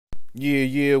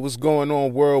Yeah, what's going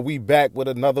on, world? We back with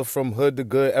another From Hood to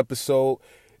Good episode.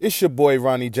 It's your boy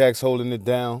Ronnie Jacks holding it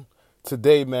down.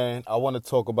 Today, man, I want to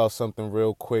talk about something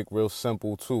real quick, real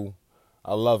simple, too.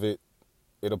 I love it.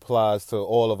 It applies to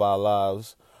all of our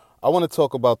lives. I want to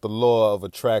talk about the law of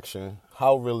attraction,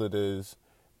 how real it is,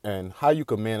 and how you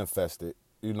can manifest it.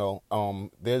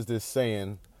 There's this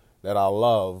saying that I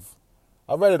love.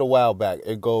 I read it a while back.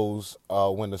 It goes,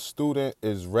 when the student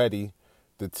is ready,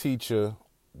 the teacher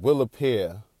will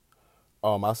appear.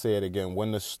 I'll say it again.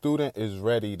 When the student is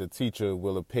ready, the teacher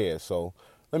will appear. So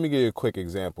let me give you a quick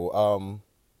example.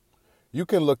 You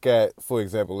can look at, for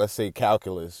example, let's say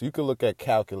calculus. You can look at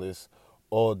calculus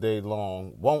all day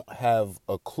long, won't have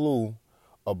a clue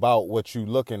about what you're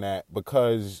looking at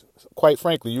because, quite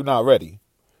frankly, you're not ready.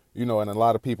 And a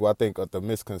lot of people, I think, the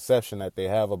misconception that they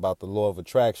have about the law of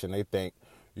attraction, they think,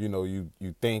 you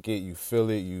think it, you feel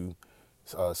it, you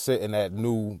sit in that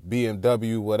new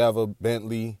BMW, whatever,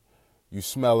 Bentley, you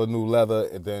smell a new leather,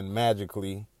 and then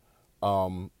magically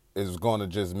is going to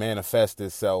just manifest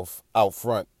itself out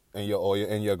front in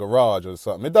your garage or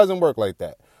something. It doesn't work like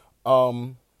that.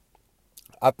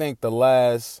 I think the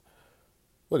last,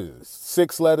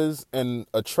 6 letters in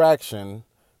attraction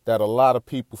that a lot of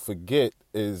people forget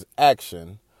is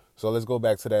action. So let's go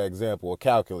back to that example of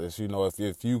calculus.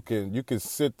 If you can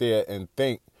sit there and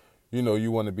think,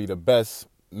 you want to be the best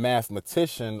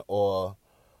mathematician or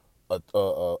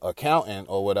a accountant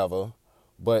or whatever,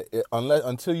 but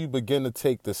until you begin to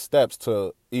take the steps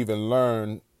to even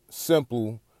learn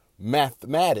simple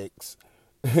mathematics,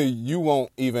 you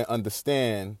won't even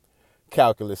understand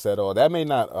calculus at all. That may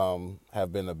not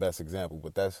have been the best example,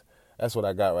 but that's what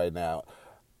I got right now.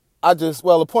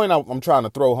 The point I'm trying to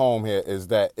throw home here is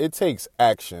that it takes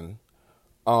action.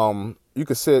 You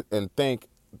could sit and think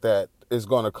that it's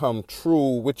going to come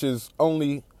true, which is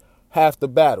only half the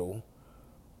battle.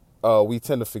 We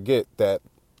tend to forget that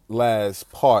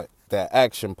last part, that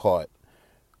action part,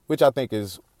 which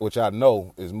I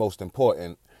know is most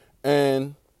important.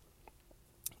 And,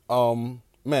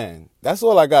 man, that's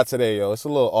all I got today, yo. It's a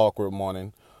little awkward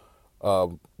morning.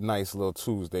 Nice little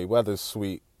Tuesday. Weather's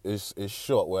sweet. It's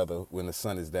short weather when the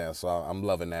sun is down, so I'm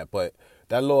loving that. But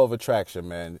that law of attraction,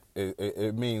 man,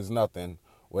 it means nothing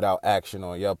without action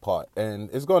on your part. And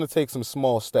it's going to take some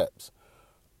small steps.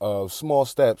 Small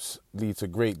steps lead to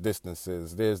great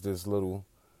distances. There's this little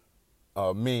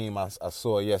meme I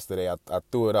saw yesterday. I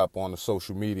threw it up on the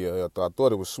social media. I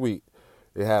thought it was sweet.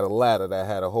 It had a ladder that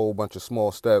had a whole bunch of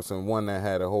small steps and one that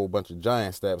had a whole bunch of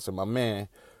giant steps. And my man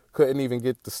couldn't even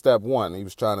get to step one. He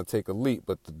was trying to take a leap,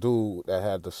 but the dude that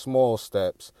had the small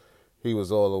steps, he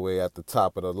was all the way at the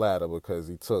top of the ladder because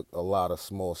he took a lot of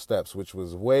small steps, which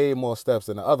was way more steps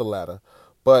than the other ladder.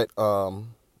 But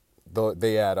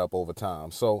they add up over time.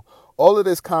 So all of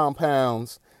this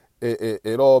compounds.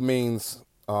 It all means,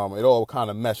 it all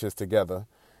kind of meshes together.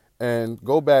 And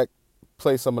go back,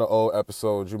 play some of the old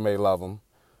episodes. You may love them.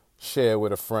 Share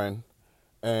with a friend.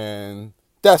 And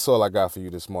that's all I got for you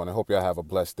this morning. Hope y'all have a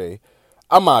blessed day.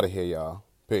 I'm out of here, y'all.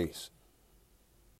 Peace.